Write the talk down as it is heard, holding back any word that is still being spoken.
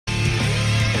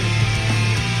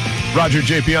Roger,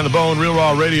 JP on the bone, Real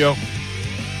Raw Radio.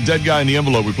 Dead guy in the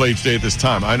envelope we play each day at this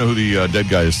time. I know who the dead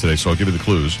guy is today, so I'll give you the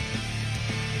clues.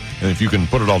 And if you can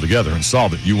put it all together and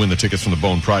solve it, you win the tickets from the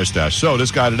Bone Prize Stash. So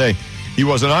this guy today, he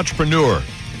was an entrepreneur.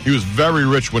 He was very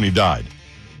rich when he died.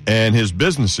 And his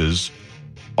businesses,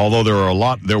 although there were a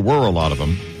lot of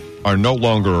them, are no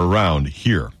longer around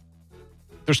here.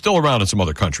 They're still around in some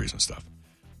other countries and stuff.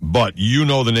 But you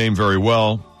know the name very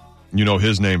well. You know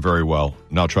his name very well.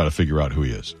 Now try to figure out who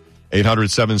he is.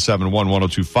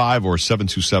 800-771-1025 or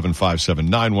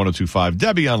 727-579-1025.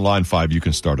 Debbie on line 5, you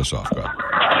can start us off. Go ahead.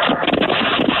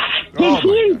 Did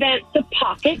he invent the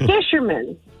pocket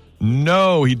fisherman?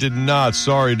 No, he did not.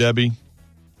 Sorry, Debbie.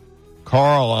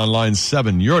 Carl on line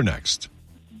 7, you're next.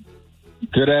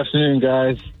 Good afternoon,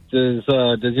 guys. Does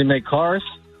he make cars?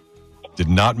 Did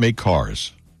not make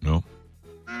cars. No.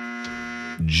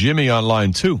 Jimmy on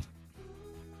line 2.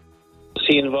 Is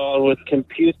he involved with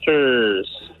computers?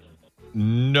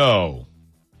 No.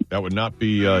 That would not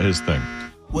be his thing.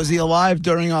 Was he alive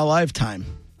during our lifetime?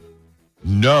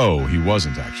 No, he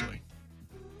wasn't, actually.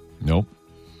 Nope.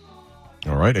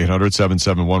 All right,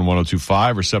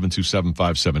 800-771-1025 or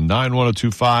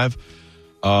 727-579-1025.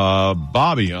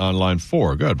 Bobby on line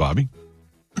 4. Go ahead, Bobby.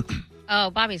 Oh,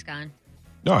 Bobby's gone.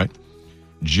 All right.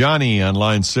 Johnny on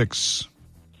line 6.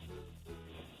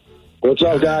 What's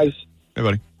up, guys? Hey,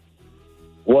 buddy.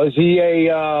 Was he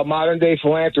a modern-day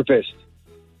philanthropist?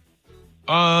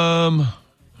 I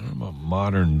don't know about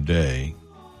modern day.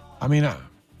 I mean,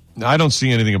 I don't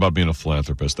see anything about being a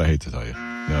philanthropist. I hate to tell you.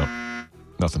 No,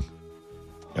 nothing.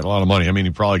 He had a lot of money. I mean,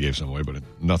 he probably gave some away, but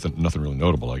nothing really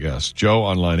notable, I guess. Joe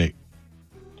on line 8.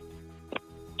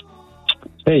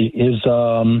 Hey, is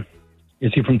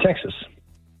he from Texas?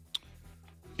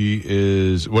 He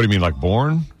is. What do you mean, like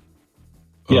born?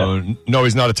 Yeah. No,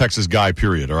 he's not a Texas guy.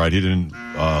 Period. All right, he didn't.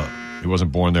 He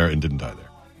wasn't born there and didn't die there.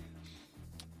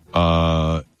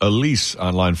 Elise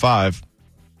on line 5.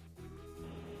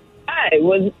 Hi,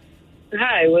 was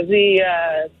he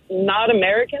not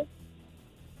American?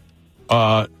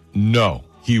 No,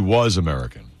 he was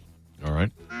American. All right,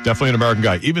 definitely an American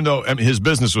guy. Even though his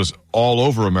business was all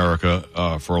over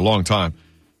America for a long time,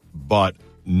 but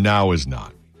now is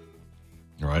not.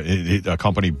 All right, a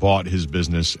company bought his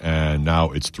business, and now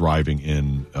it's thriving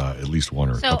in at least one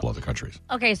or a couple other countries.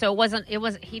 Okay, so it wasn't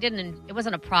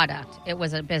a product. It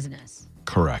was a business.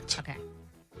 Correct. Okay.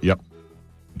 Yep.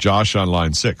 Josh on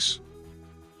line 6.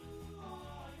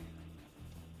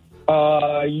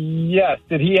 Yes.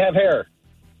 Did he have hair?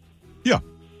 Yeah.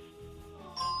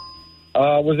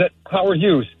 Was it Howard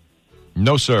Hughes?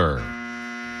 No, sir.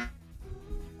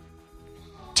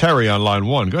 Terry on line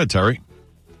 1. Go ahead, Terry.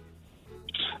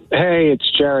 Hey, it's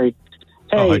Jerry.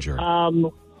 Hey, hi, Jerry.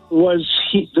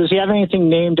 Does he have anything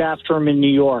named after him in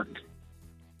New York?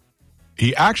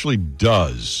 He actually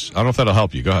does. I don't know if that'll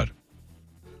help you. Go ahead.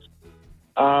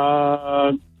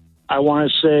 I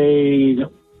want to say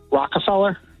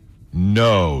Rockefeller.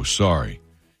 No, sorry.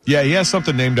 Yeah, he has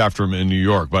something named after him in New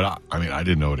York, but I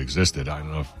didn't know it existed. I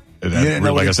don't know if,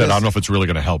 like I said, I don't know if it's really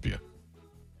going to help you.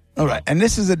 All right, and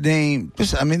this is a name.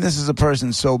 This is a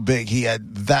person so big he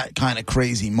had that kind of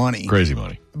crazy money. Crazy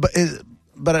money. But I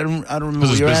don't remember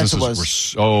what your your answer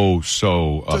businesses was. were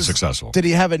so successful. Did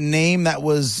he have a name that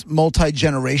was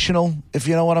multi-generational, if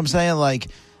you know what I'm saying? Like,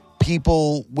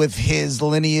 people with his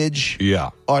lineage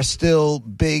are still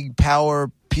big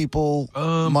power people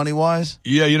money-wise?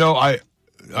 Yeah,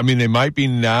 I mean, they might be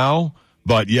now,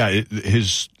 but yeah,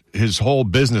 his whole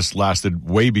business lasted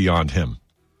way beyond him.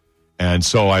 And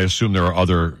so I assume there are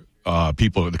other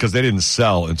people, because they didn't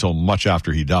sell until much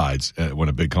after he died when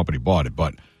a big company bought it.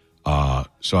 But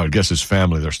so I guess his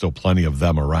family, there's still plenty of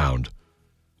them around.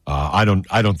 I don't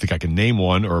think I can name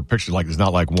one or a picture like, it's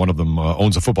not like one of them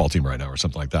owns a football team right now or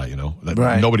something like that,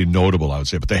 Right. Nobody notable, I would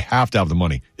say, but they have to have the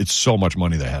money. It's so much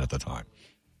money they had at the time.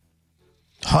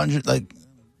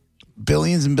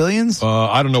 Billions and billions?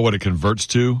 I don't know what it converts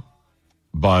to,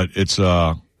 but it's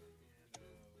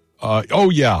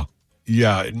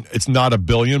yeah, it's not $1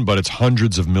 billion, but it's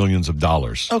hundreds of millions of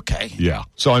dollars. Okay. Yeah.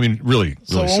 So, I mean, really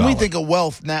So when solid. we think of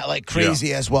wealth now, like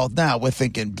crazy ass wealth now, we're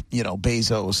thinking,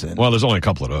 Bezos and... Well, there's only a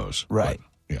couple of those. Right.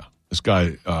 But, yeah. This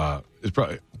guy is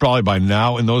probably by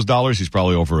now in those dollars, he's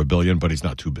probably over $1 billion, but he's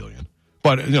not $2 billion.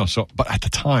 But, but at the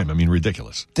time, I mean,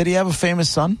 ridiculous. Did he have a famous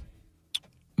son?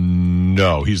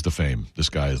 No, he's the fame. This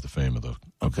guy is the fame of the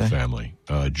family.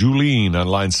 Julene on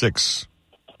line 6.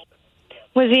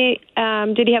 Was he?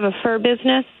 Did he have a fur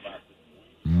business?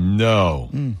 No,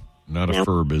 not a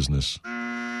fur business.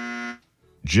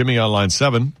 Jimmy on line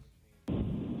 7.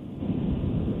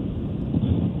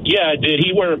 Yeah, did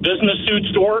he wear business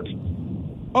suits to work?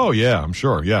 Oh, yeah, I'm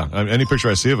sure. Yeah. Any picture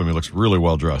I see of him, he looks really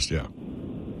well dressed. Yeah.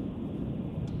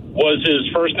 Was his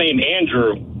first name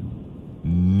Andrew?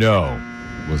 No,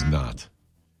 was not.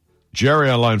 Jerry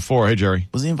on line 4. Hey, Jerry.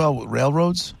 Was he involved with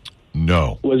railroads?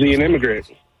 No. Was he an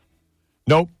immigrant?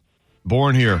 Nope.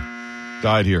 Born here.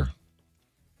 Died here.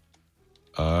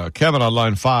 Kevin on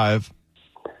line 5.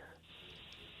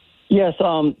 Yes,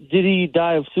 did he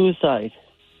die of suicide?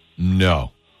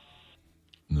 No.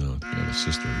 No, he had a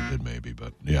sister who did maybe,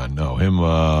 but yeah, no. Him, him,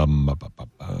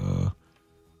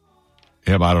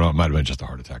 I don't know. It might have been just a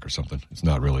heart attack or something. It's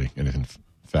not really anything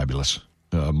fabulous.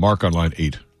 Mark on line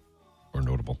 8, or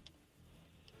notable.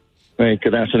 Hey,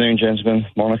 good afternoon, gentlemen.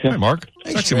 Monica. Hey, Mark.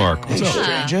 Sexy Mark. What's up?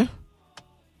 Stranger.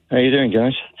 How you doing,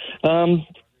 guys? I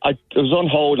was on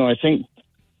hold, and I think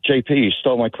JP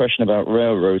stole my question about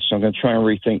railroads, so I'm going to try and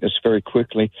rethink this very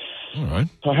quickly. All right.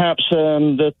 Perhaps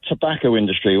the tobacco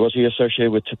industry. Was he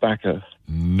associated with tobacco?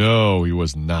 No, he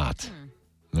was not.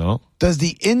 No. Does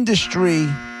the industry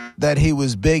that he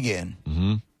was big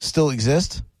in still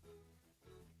exist?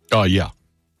 Oh, yeah.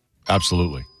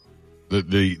 Absolutely.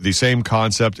 The same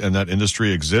concept and that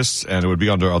industry exists, and it would be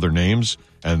under other names,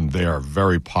 and they are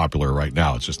very popular right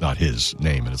now. It's just not his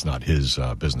name, and it's not his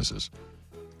businesses.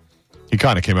 He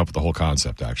kind of came up with the whole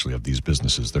concept, actually, of these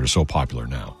businesses that are so popular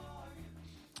now.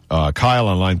 Kyle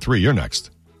on line 3, you're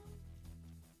next.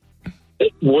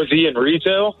 Was he in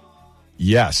retail?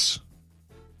 Yes.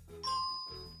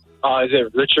 Is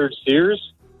it Richard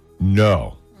Sears?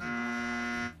 No.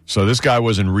 So this guy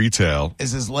was in retail.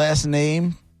 Is his last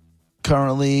name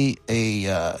currently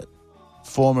a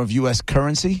form of U.S.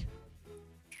 currency?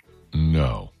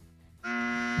 No.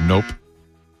 Nope.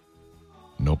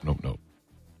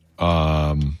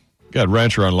 Got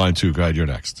Rancher on line 2. Go ahead, you're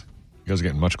next. You guys are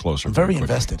getting much closer. I'm very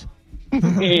invested.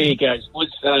 Hey, guys.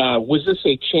 Was this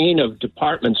a chain of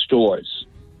department stores?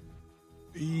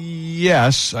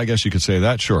 Yes, I guess you could say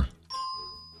that. Sure.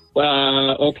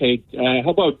 Okay. How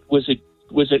about, was it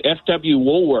F.W.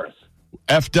 Woolworth?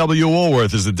 F.W.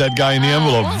 Woolworth is the dead guy in the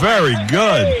envelope. Very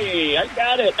good. Hey, I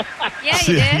got it. Yeah,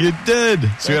 you did. You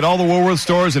did. So you had all the Woolworth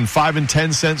stores and 5 and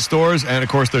 10 cent stores, and of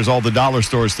course there's all the dollar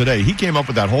stores today. He came up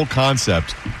with that whole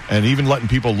concept, and even letting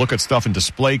people look at stuff in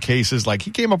display cases. Like,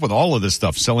 he came up with all of this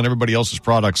stuff, selling everybody else's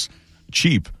products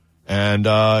cheap. And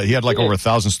he had like over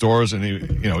 1,000 stores, and he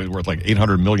was worth like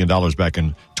 $800 million back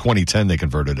in 2010. They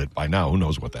converted it. By now, who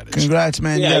knows what that is? Congrats,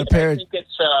 man! Yeah, you got a pair. I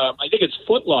think it's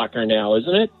Foot Locker now,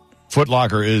 isn't it? Foot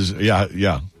Locker is yeah.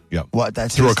 What?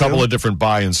 That's through his a couple too? of different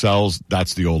buy and sells.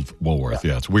 That's the old Woolworth.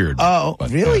 Yeah, it's weird. Oh,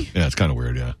 but, really? Yeah, it's kind of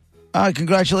weird. Yeah. All right,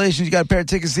 congratulations! You got a pair of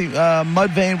tickets to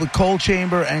Mudvayne with Coal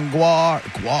Chamber and Guar.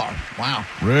 Wow.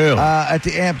 Really? At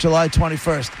the AMP, July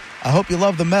 21st. I hope you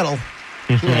love the metal.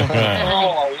 Oh,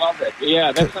 I love it.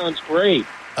 Yeah, that sounds great.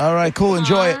 All right, cool.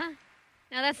 Enjoy it.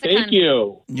 Now that's the Thank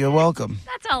you. You're welcome.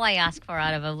 That's all I ask for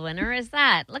out of a winner is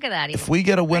that. Look at that. If we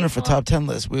get a winner for Top 10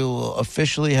 List, we will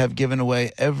officially have given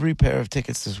away every pair of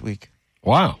tickets this week.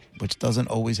 Wow. Which doesn't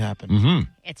always happen.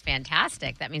 Mm-hmm. It's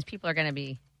fantastic. That means people are going to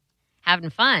be having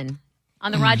fun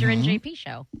on the Roger and JP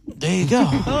show. There you go.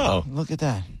 Oh. Look at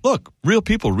that. Look, real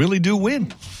people really do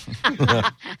win.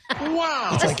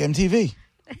 Wow. It's like MTV.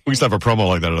 We used to have a promo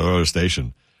like that at another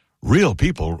station. Real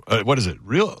people, what is it?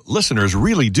 Real listeners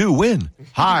really do win.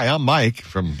 Hi, I'm Mike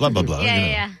from blah, blah, blah.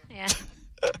 Yeah.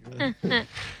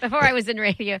 Before I was in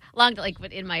radio,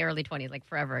 in my early 20s, like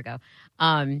forever ago,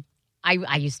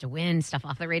 I used to win stuff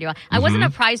off the radio. I wasn't a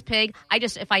prize pig. I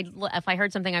just, if I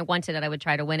heard something I wanted it, I would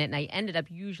try to win it, and I ended up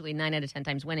usually 9 out of 10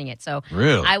 times winning it. So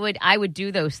really? I would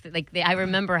do those. I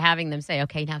remember having them say,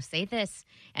 okay, now say this,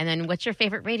 and then what's your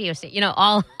favorite radio station?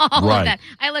 All right. of that.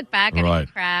 I look back and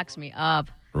it cracks me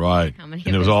up. Right. And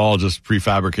it was all just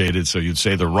prefabricated, so you'd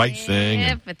say the right thing.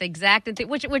 Yeah, with the exact thing,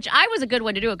 which I was a good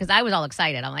one to do it because I was all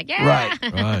excited. I'm like, yeah.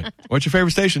 Right. What's your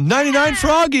favorite station? 99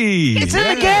 Froggy. It's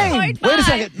in the game. Wait a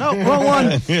second. No, wrong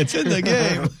one. It's in the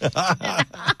game.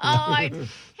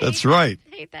 That's right.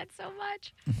 I hate that so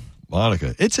much.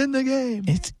 Monica, it's in the game.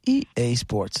 It's EA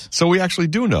Sports. So we actually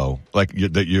do know,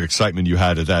 that your excitement you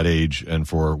had at that age and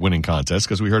for winning contests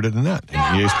because we heard it in that. In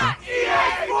EA Sports.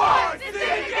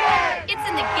 It's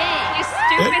in the game. You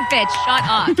stupid bitch. Shut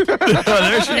up.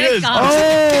 There she is.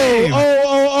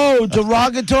 Oh,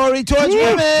 derogatory towards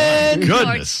women.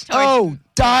 Goodness.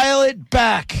 Dial it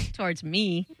back. Towards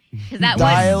me.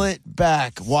 Dial it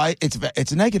back. Why?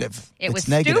 It's negative. It was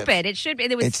negative. stupid. It should be.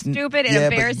 It was stupid and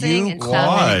embarrassing.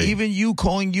 And even you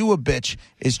calling you a bitch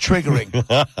is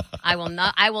triggering. I will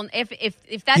not. I will.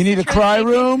 If that's you need the a truth, cry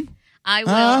room. I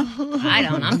will. I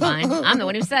don't. I'm fine. I'm the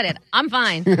one who said it. I'm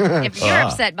fine. If you're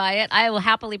upset by it, I will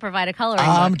happily provide a coloring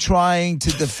I'm book. trying to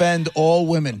defend all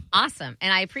women. Awesome.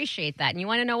 And I appreciate that. And you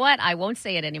want to know what? I won't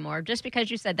say it anymore just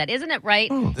because you said that. Isn't it right?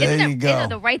 There you go. Isn't it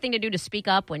the right thing to do to speak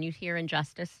up when you hear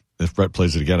injustice? If Brett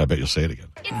plays it again, I bet you'll say it again.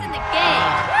 It's in the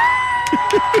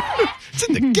game. It's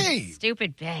in the game.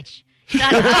 Stupid bitch.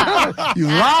 Shut up. You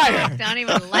liar. Don't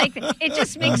even like it. It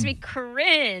just makes me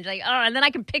cringe. Like, oh, and then I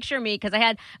can picture me because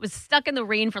I was stuck in the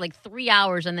rain for like 3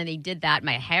 hours, and then they did that.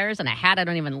 My hair's and a hat I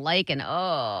don't even like, and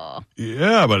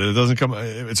Yeah, but it doesn't come.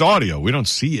 It's audio. We don't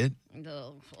see it.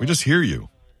 We just hear you.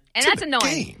 And that's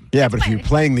annoying. Yeah, but if you're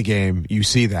playing the game, you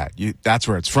see that. That's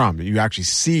where it's from. You actually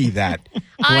see that.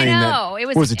 I know.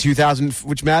 What was it 2000?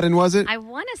 Which Madden was it? I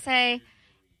want to say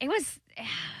it was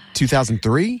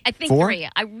 2003? I think 4? 3.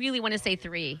 I really want to say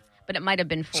 3, but it might have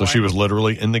been 4. So she was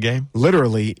literally in the game?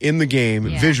 Literally in the game,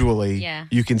 Yeah. visually. Yeah.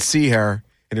 You can see her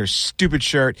in her stupid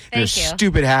shirt, in her Thank you.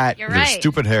 stupid hat, You're Her right.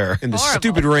 stupid hair. in the Horrible.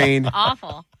 stupid rain.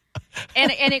 Awful.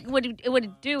 And it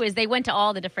would do is they went to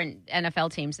all the different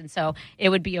NFL teams, and so it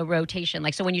would be a rotation.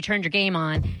 Like, so when you turned your game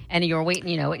on and you're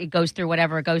waiting, it goes through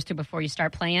whatever it goes through before you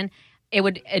start playing.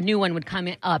 A new one would come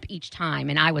up each time,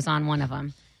 and I was on one of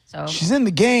them. So She's in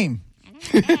the game.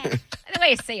 the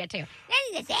way you say it too.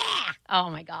 Oh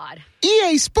my God!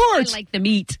 EA Sports. I like the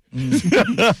meat.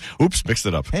 Oops, mixed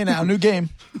it up. Hey, now, new game.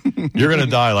 You're going to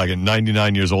die like at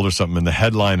 99 years old or something, and the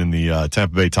headline in the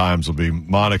Tampa Bay Times will be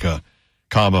Monica,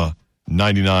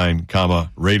 99,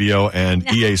 radio, and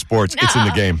EA Sports. It's in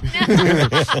the game.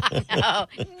 No.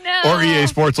 Or EA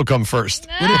Sports will come first.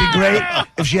 Wouldn't it be great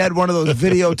if she had one of those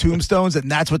video tombstones and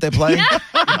that's what they play?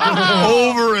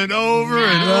 Over and over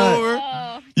and over.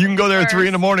 You can go there at 3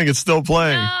 in the morning. It's still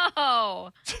playing. No.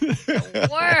 The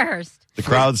worst. The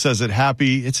crowd says it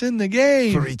happy. It's in the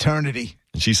game. For eternity.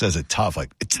 And she says it tough,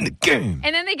 like, it's in the game.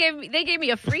 And then they gave me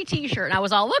a free T-shirt, and I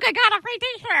was all, look, I got a free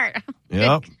T-shirt.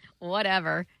 Yep.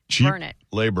 Whatever. Cheap Burn it.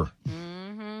 labor.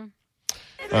 Mm-hmm.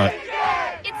 All right.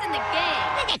 It's in the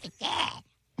game.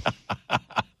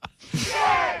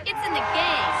 It's in the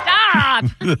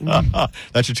game. Stop.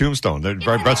 That's your tombstone.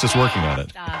 Brett's just working on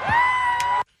it.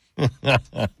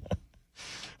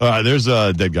 All right, there's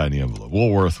a dead guy in the envelope.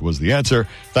 Woolworth was the answer.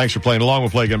 Thanks for playing along. We'll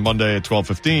play again Monday at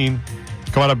 12:15.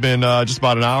 Coming up in just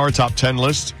about an hour, top 10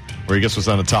 list, where he gets us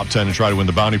on the top 10 and try to win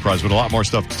the bounty prize. But a lot more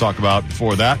stuff to talk about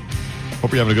before that.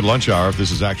 Hope you're having a good lunch hour. If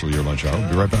this is actually your lunch hour, we'll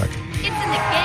be right back. It's in the game.